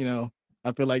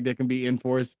 I feel like that can be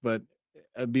enforced, but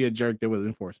be a jerk that was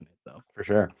enforcing it. So For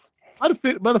sure.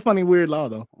 But a funny, weird law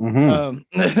though.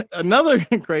 Mm-hmm. Another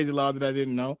crazy law that I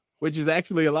didn't know, which is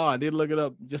actually a law. I did look it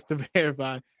up just to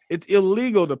verify. It's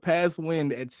illegal to pass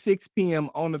wind at 6 p.m.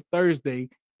 on a Thursday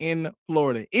in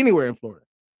Florida, anywhere in Florida.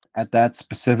 At that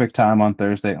specific time on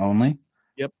Thursday only?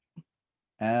 Yep.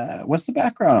 What's the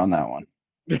background on that one?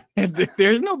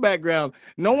 There's no background.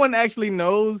 No one actually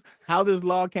knows how this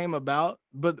law came about,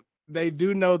 but they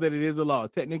do know that it is a law.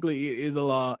 Technically, it is a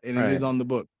law, and it is on the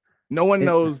book. No one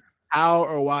knows how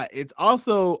or why. It's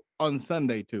also on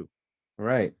Sunday too.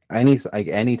 Right.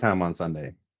 Any time on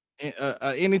Sunday.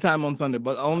 Anytime on Sunday,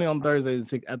 but only on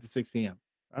Thursdays after 6 p.m.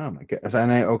 Oh my goodness.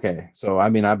 Okay. So I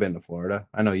mean, I've been to Florida.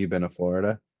 I know you've been to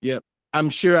Florida. Yep. I'm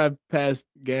sure I've passed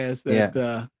gas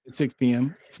at 6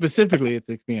 p.m. Specifically at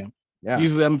 6 p.m. Yeah.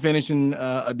 Usually I'm finishing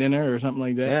a dinner or something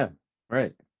like that. Yeah.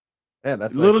 Right. Yeah.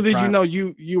 That's little did you know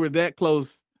you were that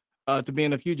close to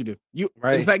being a fugitive.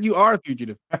 In fact, you are a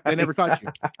fugitive. They never caught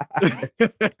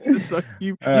you. So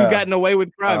you've gotten away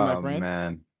with crime, my friend.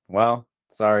 Man. Well,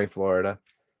 sorry, Florida.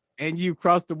 And you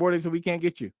crossed the border, so we can't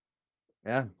get you.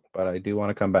 Yeah, but I do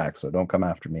want to come back, so don't come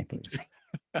after me, please.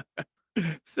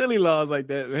 Silly laws like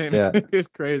that, man. Yeah. It's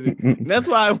crazy. And that's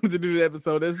why I wanted to do the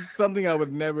episode. There's something I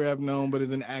would never have known, but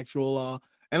it's an actual law.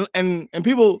 And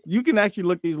people, you can actually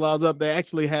look these laws up. They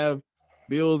actually have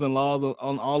bills and laws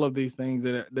on all of these things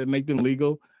that make them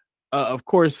legal. Of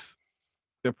course,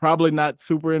 they're probably not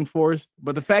super enforced,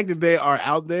 but the fact that they are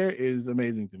out there is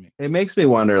amazing to me. It makes me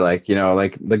wonder, like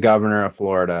the governor of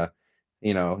Florida,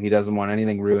 he doesn't want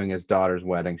anything ruining his daughter's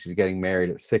wedding. She's getting married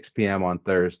at 6 p.m. on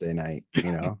Thursday night,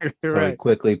 So Right. He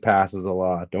quickly passes a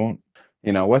law.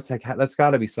 That's got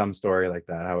to be some story like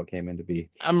that, how it came into be.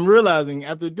 I'm realizing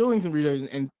after doing some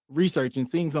research and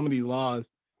seeing some of these laws,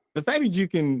 the fact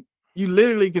that you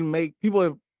literally can make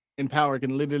people in power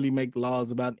can literally make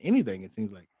laws about anything. It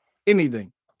seems like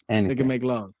anything. They can make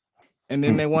laws, and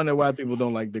then they wonder why people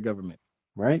don't like the government.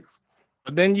 Right.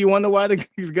 But then you wonder why the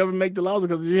government make the laws,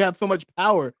 because you have so much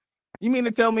power. You mean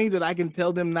to tell me that I can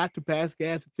tell them not to pass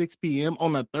gas at 6 p.m.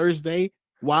 on a Thursday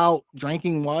while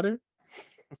drinking water?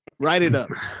 Write it up.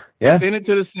 Yeah. Send it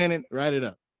to the Senate. Write it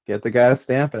up. Get the guy to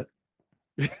stamp it.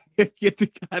 Get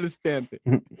the guy to stamp it.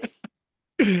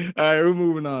 All right, we're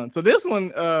moving on. So this one,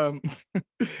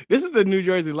 this is the New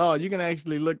Jersey law. You can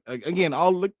actually look again.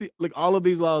 Look all of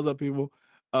these laws up, people.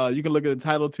 You can look at the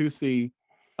Title 2C,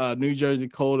 New Jersey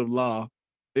Code of Law.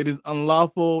 It is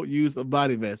unlawful use of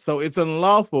body vest. So it's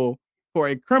unlawful for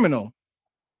a criminal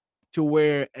to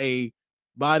wear a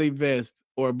body vest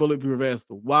or a bulletproof vest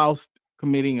whilst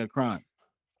committing a crime.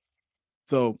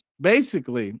 So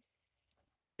basically,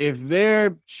 if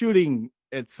they're shooting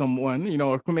at someone,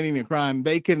 or committing a crime,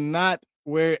 they cannot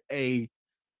wear a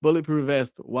bulletproof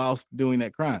vest whilst doing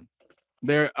that crime.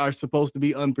 They are supposed to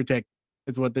be unprotected.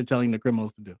 Is what they're telling the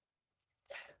criminals to do.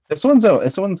 This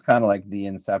one's kind of like the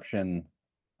inception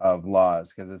of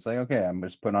laws, because it's like, okay, I'm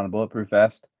just putting on a bulletproof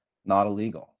vest, not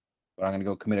illegal, but I'm going to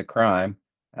go commit a crime,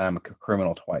 and I'm a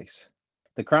criminal twice.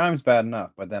 The crime's bad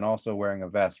enough, but then also wearing a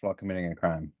vest while committing a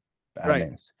crime,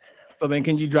 bad news. So then,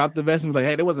 can you drop the vest and be like,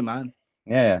 "Hey, that wasn't mine"?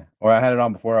 Yeah. Or I had it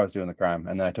on before I was doing the crime,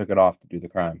 and then I took it off to do the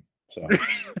crime. So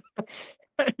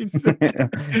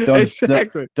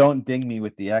don't ding me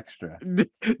with the extra.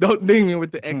 Don't ding me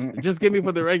with the extra. Just get me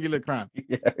for the regular crime.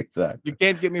 Yeah, exactly. You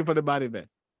can't get me for the body vest.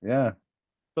 Yeah.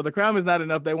 So the crime is not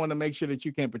enough. They want to make sure that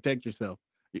you can't protect yourself.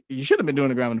 You should have been doing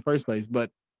the crime in the first place,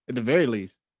 but at the very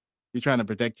least, you're trying to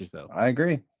protect yourself. I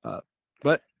agree.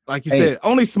 But like you said,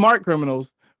 only smart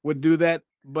criminals would do that.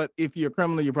 But if you're a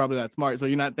criminal, you're probably not smart, so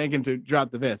you're not thinking to drop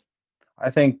the vest.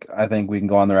 I think we can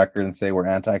go on the record and say we're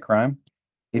anti-crime.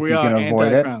 If we you are can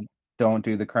avoid anti-crime. it, don't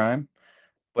do the crime.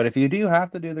 But if you do have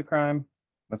to do the crime,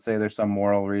 let's say there's some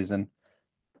moral reason,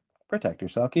 protect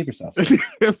yourself. Keep yourself safe.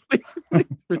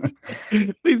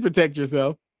 please protect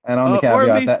yourself. And on the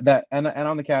caveat and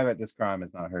on the caveat, this crime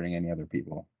is not hurting any other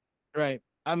people. Right.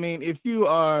 I mean, if you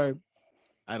are,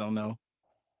 I don't know,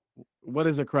 what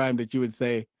is a crime that you would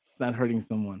say not hurting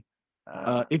someone?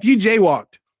 If you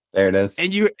jaywalked, there it is.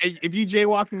 And if you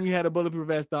jaywalked and you had a bulletproof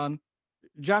vest on,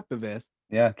 drop the vest.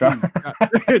 Yeah, drop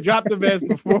the vest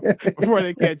before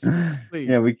they catch you. Please.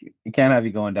 Yeah, we can't have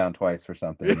you going down twice for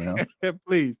something,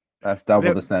 Please. That's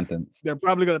double the sentence. They're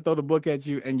probably gonna throw the book at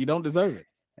you, and you don't deserve it.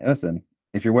 Listen,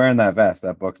 if you're wearing that vest,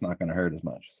 that book's not going to hurt as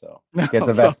much. So get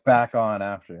the so, vest back on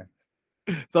after.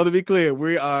 so to be clear,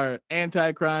 we are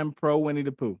anti-crime, pro Winnie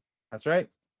the Pooh. That's right,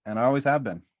 and I always have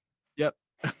been. Yep.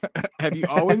 Have you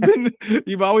always been?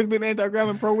 You've always been anti-crime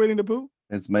and pro Winnie the Pooh?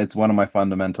 It's one of my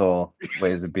fundamental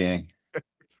ways of being.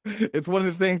 It's one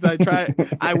of the things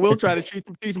I will try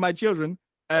to teach my children,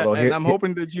 and I'm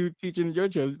hoping that you teaching your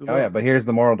children. Oh yeah, but here's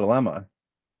the moral dilemma: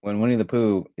 when Winnie the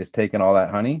Pooh is taking all that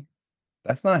honey,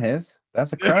 that's not his.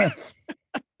 That's a crime.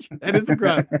 That is a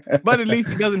crime. But at least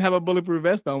he doesn't have a bulletproof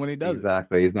vest on when he does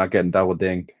exactly. He's not getting double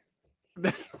dinged.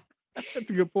 That's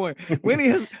a good point. Winnie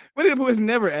the Pooh has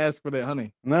never asked for that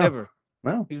honey. No, ever.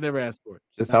 No, he's never asked for it.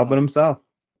 Just helping himself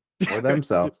or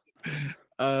themselves.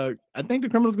 I think the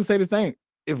criminals can say the same.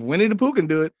 If Winnie the Pooh can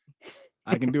do it,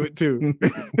 I can do it too.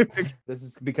 This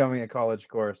is becoming a college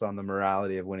course on the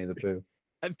morality of Winnie the Pooh.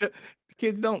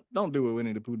 Kids, don't do what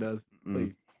Winnie the Pooh does.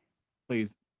 Please. Please.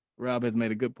 Rob has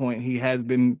made a good point. He has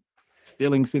been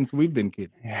stealing since we've been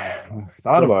kids. Yeah,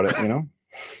 thought about it,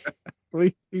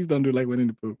 Please don't do like Winnie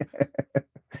the Pooh.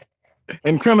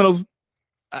 And criminals,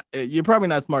 you're probably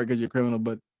not smart because you're a criminal,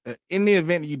 but in the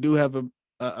event you do have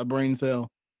a brain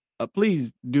cell,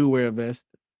 please do wear a vest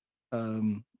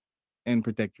and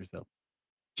protect yourself.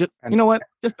 Just, you know what?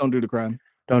 Just don't do the crime.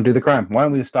 Don't do the crime. Why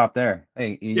don't we just stop there?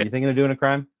 Hey, you're thinking of doing a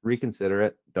crime? Reconsider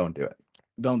it. Don't do it.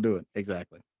 Don't do it.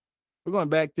 Exactly. We're going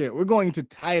back there. We're going to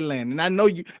Thailand. And I know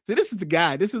you. So this is the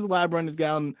guy. This is why I brought this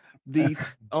guy on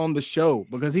the show,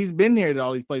 because he's been here to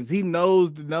all these places. He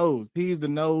knows the nose. He's the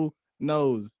knows.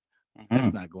 Mm-hmm.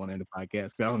 That's not going into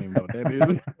podcast. I don't even know what that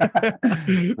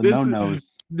is. No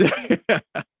nose.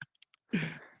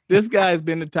 This guy's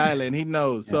been to Thailand. He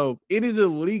knows. Yeah. So it is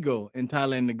illegal in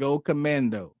Thailand to go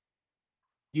commando.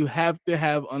 You have to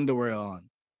have underwear on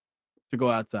to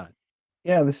go outside.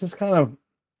 Yeah, this is kind of,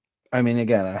 I mean,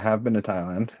 again, I have been to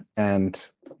Thailand and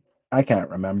I can't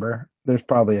remember. There's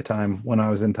probably a time when I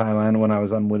was in Thailand when I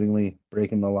was unwittingly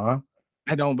breaking the law.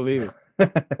 I don't believe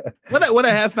it. What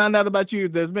I have found out about you,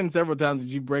 there's been several times that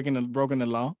you've broken the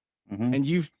law, mm-hmm.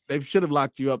 and they should have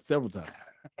locked you up several times.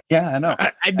 Yeah, I know.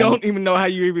 I don't even know how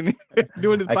you even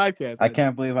doing this podcast. I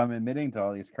can't believe I'm admitting to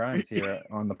all these crimes here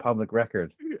on the public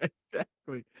record.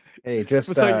 Exactly. Hey,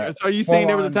 just so are you saying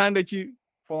there was a time that you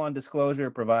full on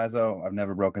disclosure proviso? I've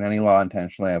never broken any law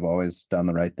intentionally. I've always done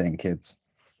the right thing, kids.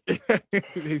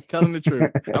 He's telling the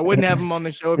truth. I wouldn't have him on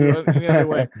the show any other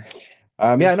way.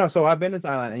 So I've been to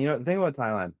Thailand, and the thing about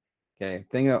Thailand,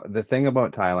 the thing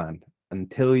about Thailand,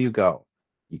 until you go,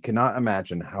 you cannot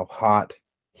imagine how hot,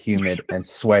 humid, and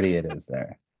sweaty it is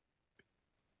there.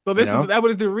 So that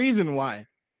was the reason why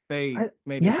they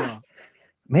made this law.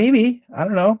 Maybe, I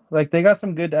don't know. Like, they got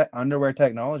some good underwear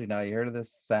technology now. You heard of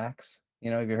this Sax?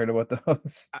 Have you heard about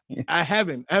those? I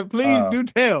haven't. Please do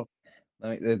tell.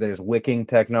 There's wicking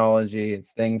technology.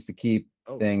 It's things to keep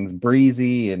things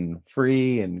breezy and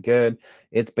free and good.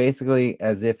 It's basically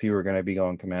as if you were going to be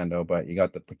going commando, but you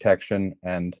got the protection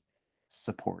and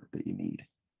support that you need.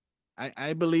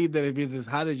 I believe that if it's as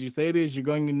hot as you say it is, you're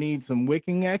going to need some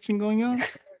wicking action going on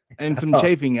and some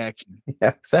chafing action.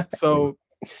 Yeah, exactly. So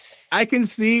I can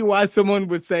see why someone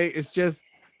would say it's just,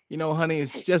 honey,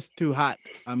 it's just too hot.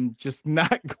 I'm just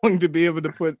not going to be able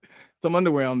to put some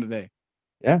underwear on today.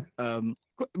 Yeah.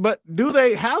 But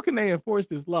how can they enforce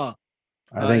this law?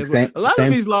 I think a lot of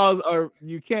these laws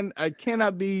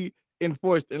cannot be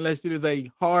enforced unless it is a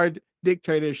hard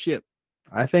dictatorship.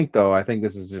 I think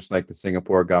this is just like the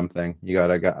Singapore gum thing. You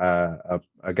got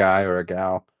a guy or a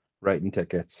gal writing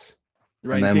tickets.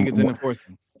 Writing tickets and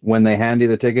enforcing. When they hand you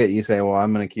the ticket, you say, well,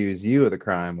 I'm going to accuse you of the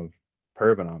crime of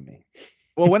perving on me.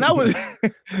 Well, when I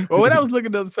was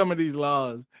looking up some of these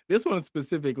laws, this one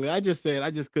specifically, I just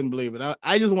couldn't believe it.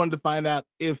 I just wanted to find out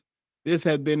if this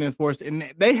had been enforced,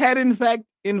 and they had in fact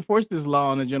enforced this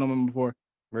law on a gentleman before.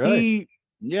 Really?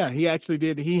 He actually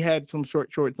did. He had some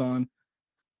short shorts on,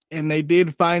 and they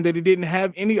did find that he didn't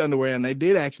have any underwear, and they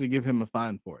did actually give him a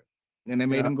fine for it, and they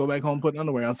made him go back home put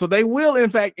underwear on. So they will in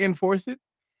fact enforce it.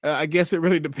 I guess it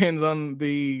really depends on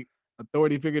the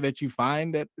authority figure that you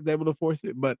find that is able to force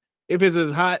it. But if it's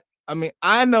as hot, I mean,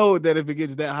 I know that if it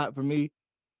gets that hot for me,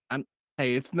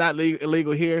 it's not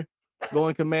illegal here.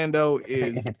 Going commando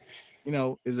is,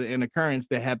 is an occurrence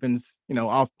that happens,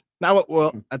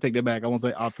 often. I take that back. I won't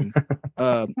say often.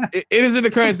 It is an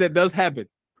occurrence that does happen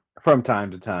from time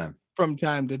to time.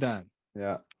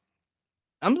 Yeah.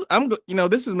 I'm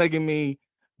this is making me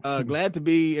glad to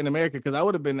be in America, because I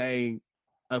would have been a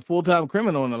full-time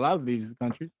criminal in a lot of these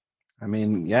countries. I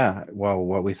mean, yeah. Well,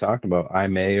 what we talked about, I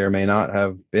may or may not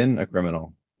have been a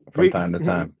criminal from time to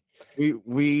time.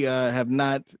 We have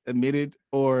not admitted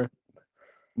to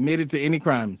any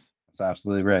crimes. That's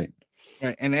absolutely right.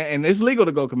 Right, and it's legal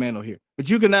to go commando here, but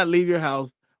you cannot leave your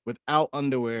house without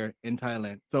underwear in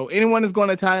Thailand. So anyone that's going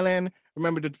to Thailand,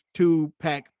 remember to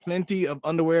pack plenty of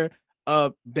underwear.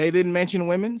 They didn't mention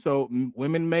women, so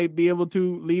women may be able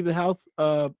to leave the house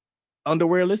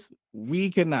underwearless. We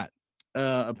cannot.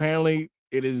 Apparently,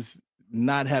 it is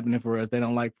not happening for us. They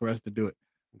don't like for us to do it.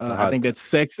 I think that's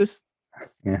sexist.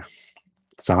 Yeah,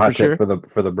 it's a hot tip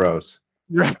for the bros.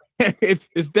 Right.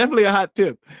 It's definitely a hot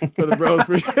tip for the bros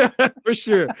for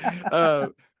sure.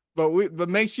 But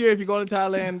make sure if you're going to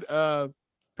Thailand,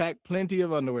 pack plenty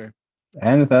of underwear.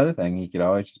 And the other thing, you could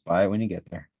always just buy it when you get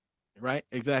there. Right,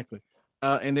 exactly.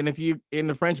 And then if you in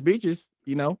the French beaches,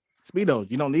 Speedos.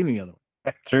 You don't need any other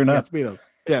one. True enough. Speedos.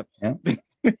 Yeah.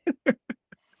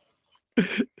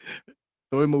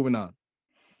 So we're moving on.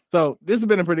 So this has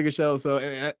been a pretty good show. So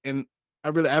and I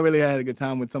really had a good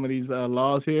time with some of these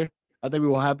laws here. I think we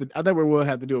will have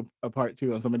to do a part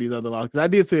 2 on some of these other laws, because I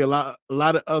did see a lot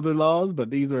of other laws, but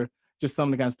these are just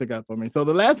something that kind of stick out for me. So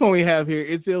the last one we have here,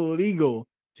 it's illegal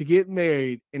to get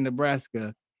married in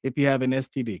Nebraska if you have an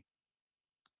STD.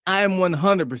 I am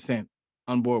 100%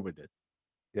 on board with this.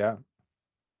 Yeah.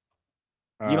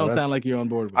 You don't sound like you're on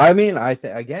board with it. I mean,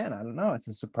 again, I don't know. It's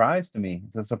a surprise to me.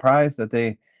 It's a surprise that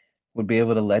they would be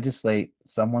able to legislate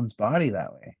someone's body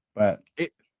that way. But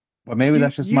maybe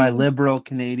that's just my liberal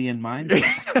Canadian mindset.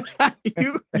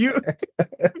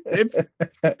 It's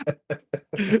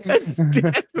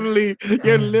definitely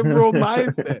your liberal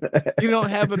mindset. You don't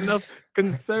have enough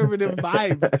conservative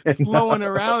vibes flowing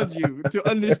around you to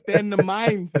understand the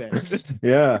mindset.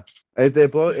 Yeah,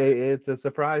 it's a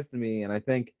surprise to me, and I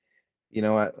think,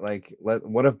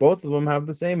 what if both of them have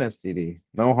the same STD?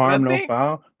 No harm, no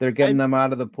foul. They're getting them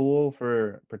out of the pool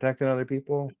for protecting other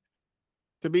people.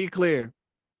 To be clear,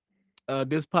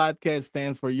 this podcast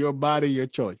stands for your body, your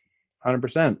choice.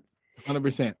 100%.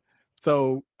 100%.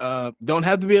 So don't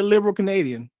have to be a liberal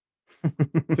Canadian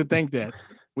to think that.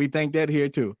 We think that here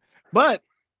too. But,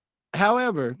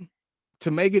 however,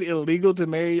 to make it illegal to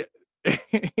marry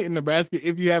in Nebraska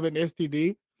if you have an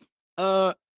STD,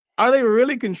 are they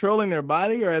really controlling their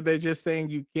body, or are they just saying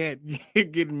you can't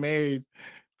get married?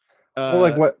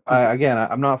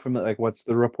 I'm not familiar. Like, what's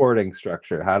the reporting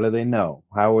structure? How do they know?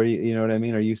 How are you know what I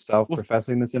mean? Are you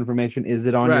self-professing this information? Is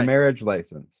it on your marriage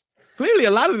license? Clearly,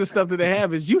 a lot of the stuff that they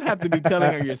have is you have to be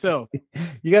telling her yourself.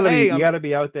 You gotta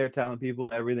be out there telling people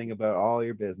everything about all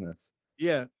your business.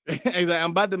 Yeah, exactly.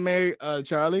 I'm about to marry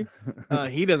Charlie.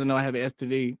 He doesn't know I have an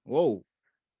STD. Whoa,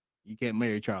 you can't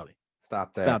marry Charlie.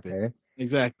 Stop there. Stop it.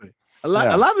 Exactly. A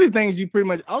lot of these things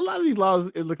a lot of these laws,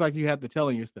 it look like you have to tell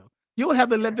on yourself. You would have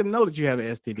to let them know that you have an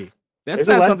STD. That's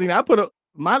not something I put up.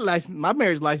 My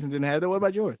marriage license didn't have that. What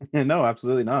about yours? No,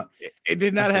 absolutely not. It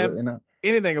did not have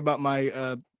anything about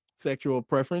my sexual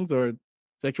preference or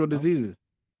sexual diseases.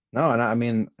 No, and I've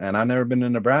never been to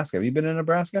Nebraska. Have you been in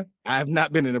Nebraska? I have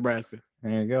not been in Nebraska.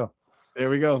 There you go. There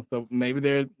we go. So maybe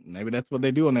that's what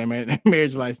they do on their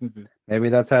marriage licenses. Maybe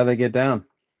that's how they get down.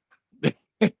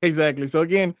 Exactly. So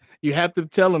again, you have to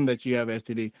tell them that you have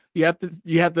STD. You have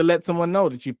to let someone know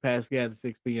that you passed gas at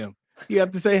 6 p.m. You have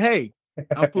to say, hey,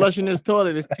 I'm flushing this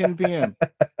toilet. It's 10 p.m.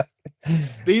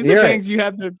 These are things you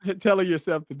have to tell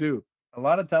yourself to do. A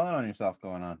lot of telling on yourself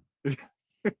going on. To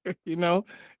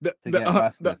get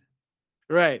busted.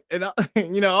 Right. And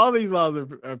all these laws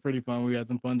are pretty fun. We had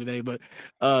some fun today, but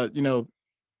some of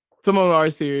them are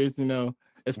serious,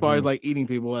 as far as like eating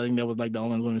people. I think that was like the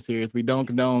only one that's serious. We don't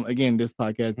condone, again, this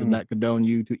podcast does not condone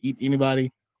you to eat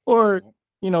anybody or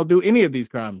do any of these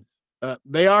crimes.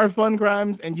 They are fun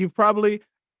crimes, and you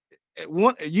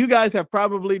guys have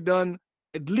probably done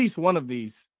at least one of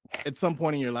these at some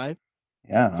point in your life.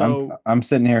 Yeah. So I'm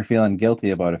sitting here feeling guilty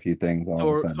about a few things.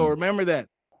 So remember that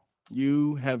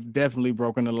you have definitely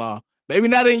broken the law. Maybe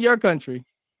not in your country,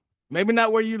 maybe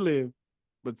not where you live,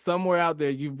 but somewhere out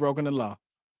there you've broken the law,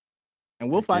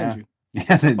 and we'll find you.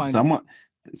 Yeah,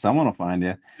 someone will find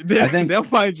you. I think they'll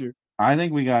find you. I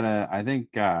think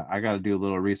I gotta do a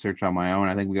little research on my own.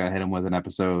 I think we gotta hit them with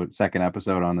an second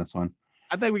episode on this one.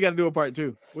 I think we gotta do a part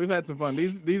 2. We've had some fun.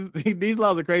 These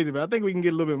laws are crazy, but I think we can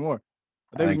get a little bit more.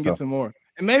 I think we can get some more.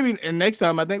 And maybe next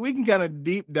time I think we can kind of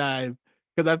deep dive,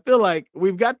 because I feel like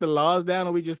we've got the laws down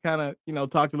and we just kind of,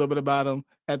 talked a little bit about them,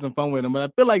 had some fun with them. But I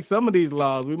feel like some of these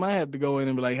laws, we might have to go in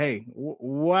and be like, hey,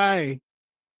 why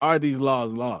are these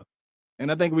laws laws? And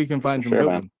I think we can find some good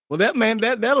ones. Well,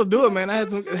 that'll do it, man. I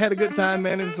had a good time,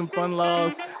 man. It was some fun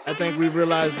laws. I think we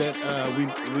realized that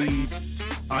we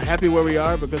are happy where we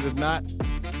are, because if not,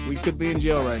 we could be in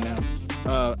jail right now.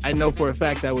 I know for a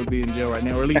fact I would be in jail right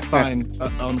now, or at least fined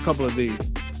on a couple of these.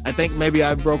 I think maybe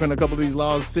I've broken a couple of these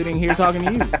laws sitting here talking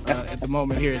to you at the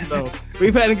moment here. So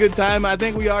we've had a good time. I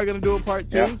think we are going to do a part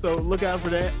 2. Yep. So look out for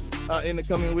that in the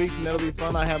coming weeks, and that'll be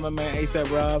fun. I have my man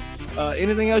ASAP Rob.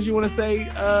 Anything else you want to say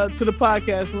to the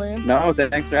podcast, Lynn? No,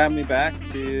 thanks for having me back,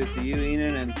 to you,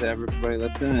 Enan, and to everybody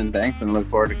listening. And thanks, and look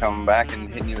forward to coming back and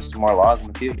hitting you with some more laws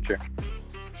in the future.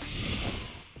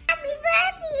 Happy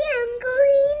birthday, Uncle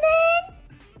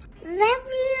Enan. Love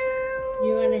you.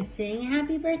 You want to sing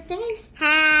happy birthday?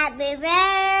 Happy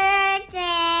birthday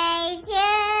to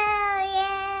you,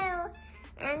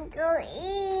 Uncle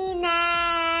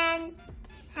Enan.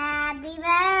 Happy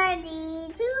birthday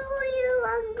to you,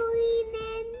 Uncle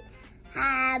Enan.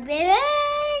 Happy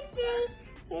birthday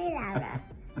to Laura.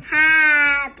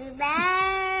 Happy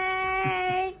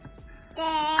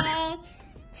birthday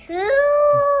to you,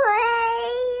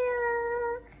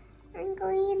 Uncle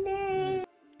Enan.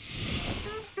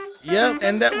 Yep,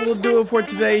 and that will do it for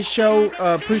today's show.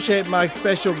 Appreciate my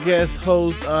special guest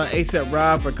host, ASAP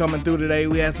Rob, for coming through today.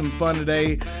 We had some fun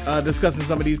today discussing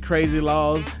some of these crazy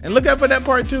laws. And look out for that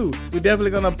part 2. We're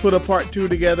definitely going to put a part 2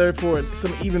 together for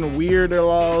some even weirder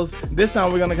laws. This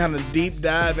time we're going to kind of deep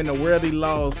dive into where the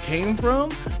laws came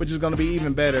from, which is going to be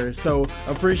even better. So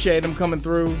appreciate them coming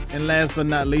through. And last but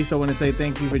not least, I want to say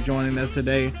thank you for joining us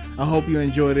today. I hope you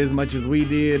enjoyed it as much as we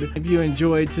did. If you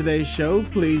enjoyed today's show,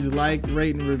 please like,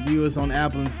 rate, and review us on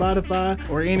Apple and Spotify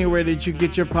or anywhere that you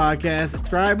get your podcast.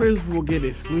 Subscribers will get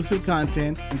exclusive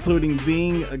content, including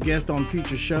being a guest on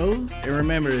future shows. And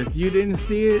remember, if you didn't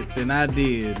see it, then I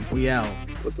did. We out.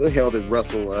 What the hell did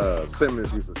Russell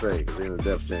Simmons used to say in the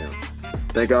Def Jam?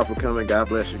 Thank God for coming. God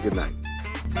bless you. Good night.